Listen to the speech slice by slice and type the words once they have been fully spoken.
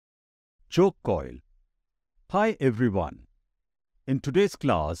Choke coil. Hi everyone. In today's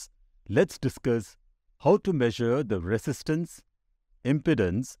class, let's discuss how to measure the resistance,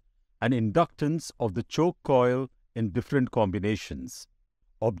 impedance, and inductance of the choke coil in different combinations.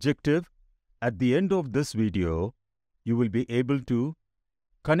 Objective: at the end of this video, you will be able to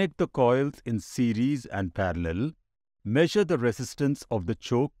connect the coils in series and parallel, measure the resistance of the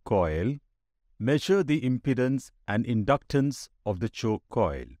choke coil, measure the impedance and inductance of the choke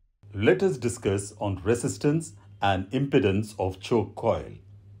coil. Let us discuss on resistance and impedance of choke coil.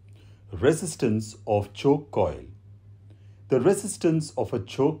 Resistance of choke coil. The resistance of a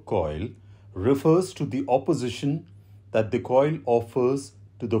choke coil refers to the opposition that the coil offers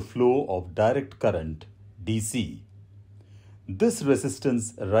to the flow of direct current DC. This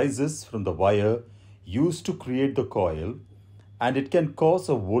resistance arises from the wire used to create the coil, and it can cause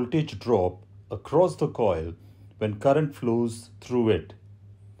a voltage drop across the coil when current flows through it.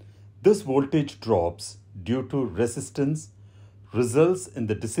 This voltage drops due to resistance results in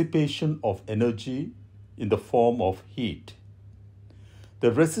the dissipation of energy in the form of heat.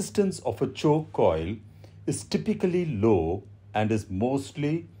 The resistance of a choke coil is typically low and is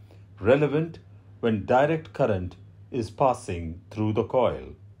mostly relevant when direct current is passing through the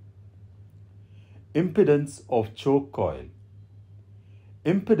coil. Impedance of choke coil.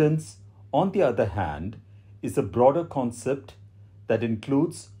 Impedance, on the other hand, is a broader concept that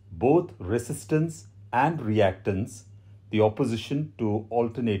includes both resistance and reactance, the opposition to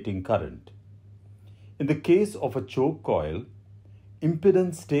alternating current. In the case of a choke coil,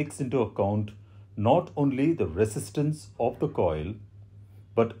 impedance takes into account not only the resistance of the coil,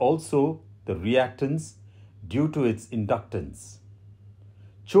 but also the reactance due to its inductance.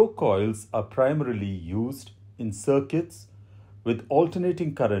 Choke coils are primarily used in circuits with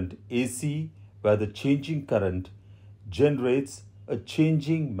alternating current AC, where the changing current generates a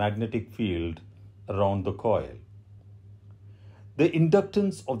changing magnetic field around the coil. The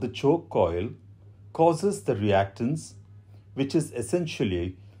inductance of the choke coil causes the reactance, which is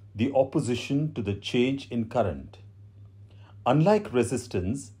essentially the opposition to the change in current. Unlike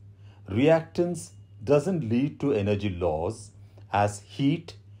resistance, reactance doesn't lead to energy loss as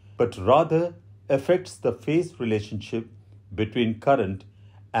heat, but rather affects the phase relationship between current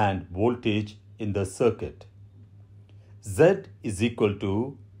and voltage in the circuit. Z is equal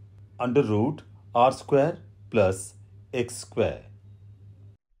to under root R square plus X square.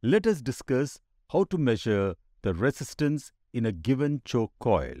 Let us discuss how to measure the resistance in a given choke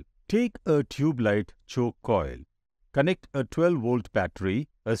coil. Take a tube light choke coil. Connect a 12-volt battery,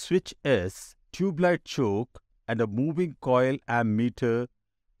 a switch S, tube light choke, and a moving coil ammeter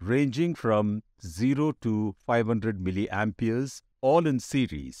ranging from 0 to 500 milliamperes, all in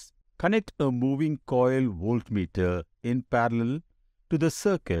series. Connect a moving coil voltmeter in parallel to the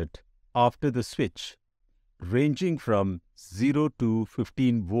circuit after the switch, ranging from 0 to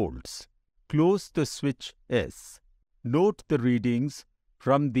 15 volts. Close the switch S. Note the readings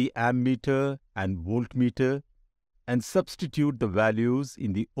from the ammeter and voltmeter and substitute the values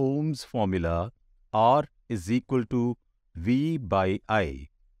in the Ohm's formula. R is equal to V by I.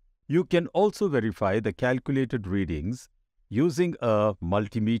 You can also verify the calculated readings using a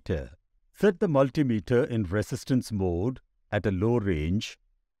multimeter. Set the multimeter in resistance mode at a low range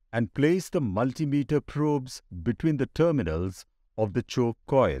and place the multimeter probes between the terminals of the choke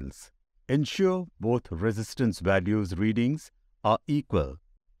coils. Ensure both resistance values readings are equal.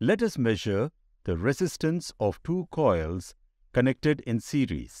 Let us measure the resistance of two coils connected in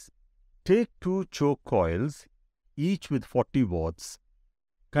series. Take two choke coils, each with 40 watts.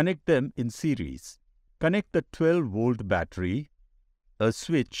 Connect them in series. Connect the 12-volt battery, a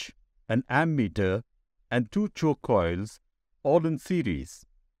switch, an ammeter, and two choke coils, all in series.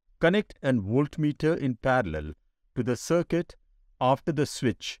 Connect an voltmeter in parallel to the circuit after the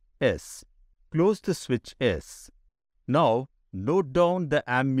switch S. Close the switch S. Now, note down the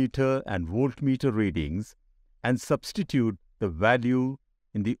ammeter and voltmeter readings and substitute the value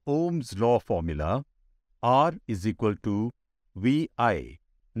in the Ohm's law formula. R is equal to VI.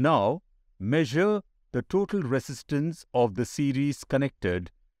 Now, measure the total resistance of the series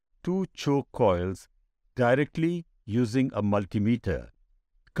connected two choke coils directly using a multimeter.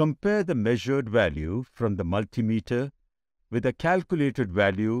 Compare the measured value from the multimeter with a calculated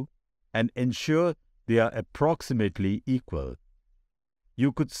value and ensure they are approximately equal.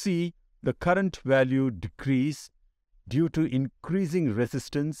 You could see the current value decrease due to increasing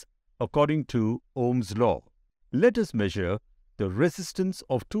resistance according to Ohm's law. Let us measure the resistance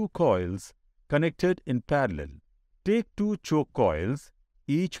of two coils connected in parallel. Take two choke coils,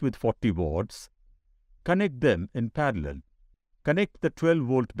 each with 40 watts. Connect them in parallel. Connect the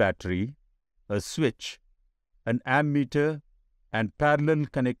 12-volt battery, a switch, an ammeter, and parallel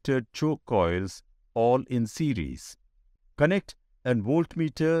connected choke coils all in series. Connect a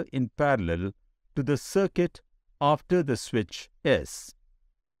voltmeter in parallel to the circuit after the switch S.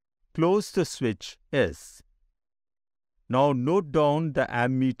 Close the switch S. Now note down the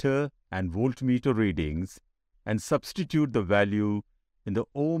ammeter and voltmeter readings and substitute the value in the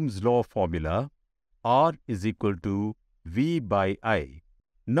Ohm's law formula. R is equal to V by I.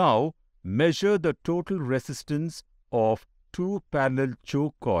 Now measure the total resistance of two parallel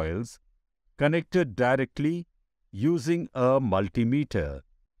choke coils connected directly using a multimeter.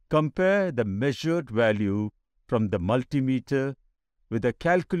 Compare the measured value from the multimeter with the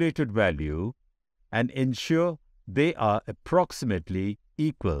calculated value and ensure they are approximately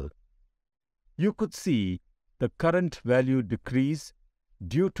equal. You could see the current value decrease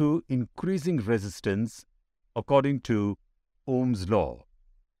due to increasing resistance according to Ohm's law.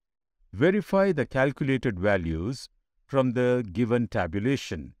 Verify the calculated values from the given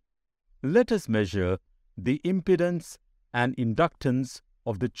tabulation. Let us measure the impedance and inductance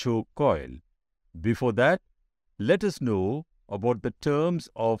of the choke coil. Before that, let us know about the terms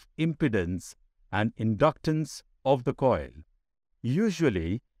of impedance and inductance of the coil.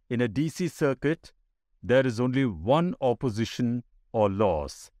 Usually, in a DC circuit, there is only one opposition or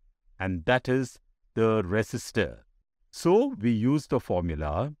loss, and that is the resistor. So, we use the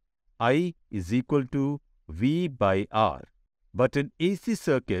formula I is equal to V by R. But in AC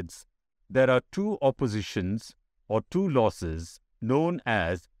circuits, there are two oppositions or two losses known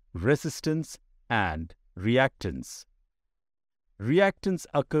as resistance and reactance. Reactance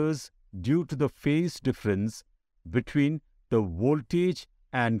occurs due to the phase difference between the voltage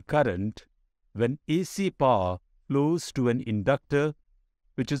and current when AC power flows to an inductor,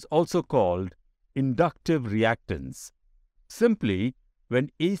 which is also called inductive reactance. Simply, when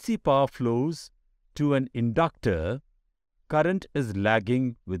AC power flows to an inductor, current is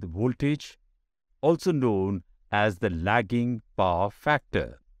lagging with voltage, also known as the lagging power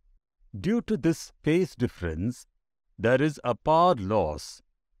factor. Due to this phase difference, there is a power loss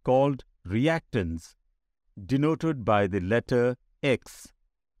called reactance, denoted by the letter X,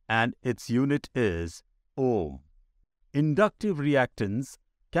 and its unit is ohm. Inductive reactance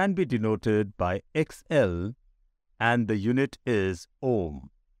can be denoted by XL, and the unit is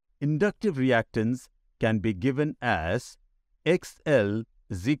ohm. Inductive reactance can be given as XL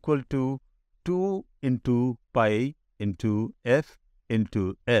is equal to 2 into pi into F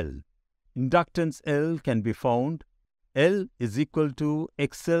into L. Inductance L can be found. L is equal to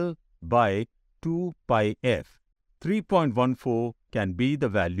XL by 2 pi F. 3.14 can be the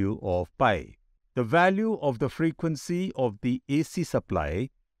value of pi. The value of the frequency of the AC supply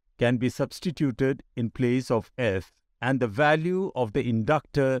can be substituted in place of F, and the value of the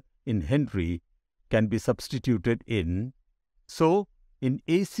inductor in Henry can be substituted in. So, in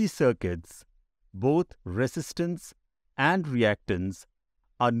AC circuits, both resistance and reactance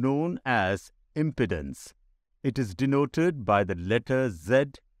are known as impedance. It is denoted by the letter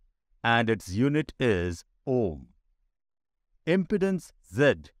Z, and its unit is ohm. Impedance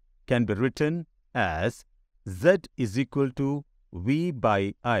Z can be written as Z is equal to V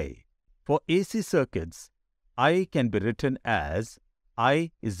by I. For AC circuits, I can be written as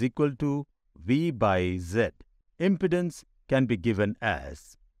I is equal to V by Z. Impedance can be given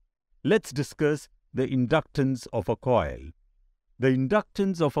as. Let's discuss the inductance of a coil. The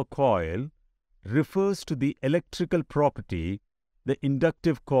inductance of a coil refers to the electrical property, the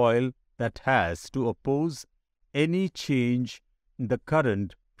inductive coil that has to oppose any change in the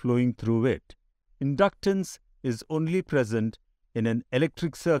current flowing through it. Inductance is only present in an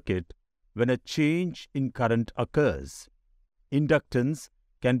electric circuit when a change in current occurs. Inductance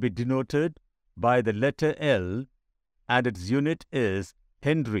can be denoted by the letter L, and its unit is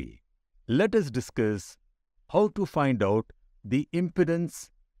Henry. Let us discuss how to find out the impedance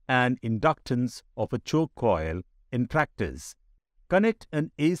and inductance of a choke coil in practice. Connect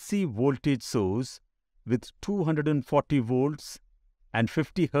an AC voltage source with 240 volts and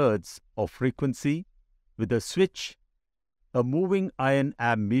 50 Hz of frequency with a switch, a moving iron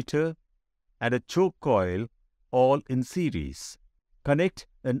ammeter, and a choke coil all in series. Connect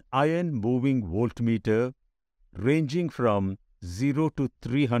an iron moving voltmeter ranging from 0 to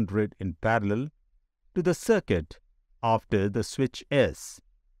 300 in parallel to the circuit after the switch S.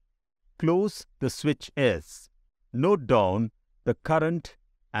 Close the switch S. Note down the current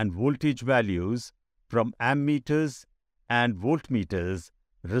and voltage values from ammeters and voltmeters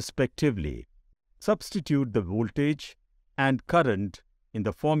respectively. Substitute the voltage and current in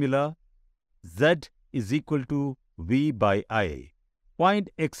the formula Z is equal to V by I. Find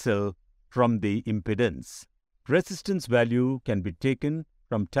XL from the impedance. Resistance value can be taken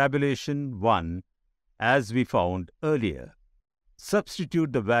from tabulation 1 as we found earlier.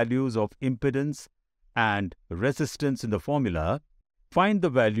 Substitute the values of impedance and resistance in the formula. Find the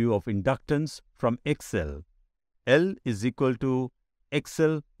value of inductance from XL. L is equal to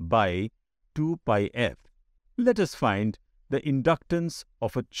XL by 2 pi f. Let us find the inductance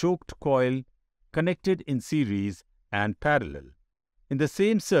of a choked coil connected in series and parallel. In the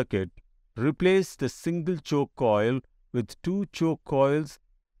same circuit, replace the single choke coil with 2 choke coils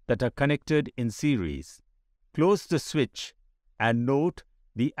that are connected in series. Close the switch and note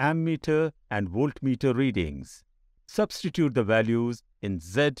the ammeter and voltmeter readings. Substitute the values in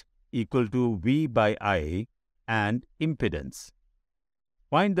Z equal to V by I and impedance.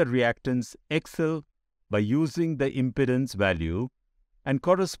 Find the reactance XL by using the impedance value and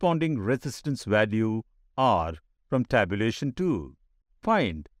corresponding resistance value R from tabulation 2.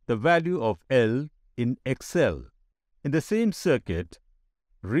 Find the value of L in XL. In the same circuit,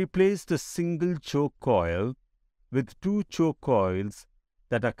 replace the single choke coil with 2 choke coils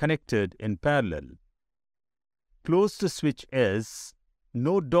that are connected in parallel. Close the switch S,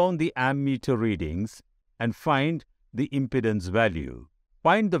 note down the ammeter readings and find the impedance value.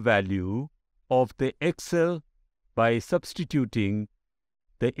 Find the value of the XL by substituting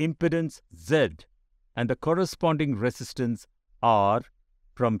the impedance Z and the corresponding resistance R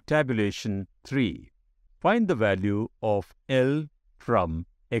from tabulation 3. Find the value of L from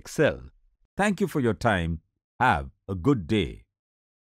XL. Thank you for your time. Have a good day.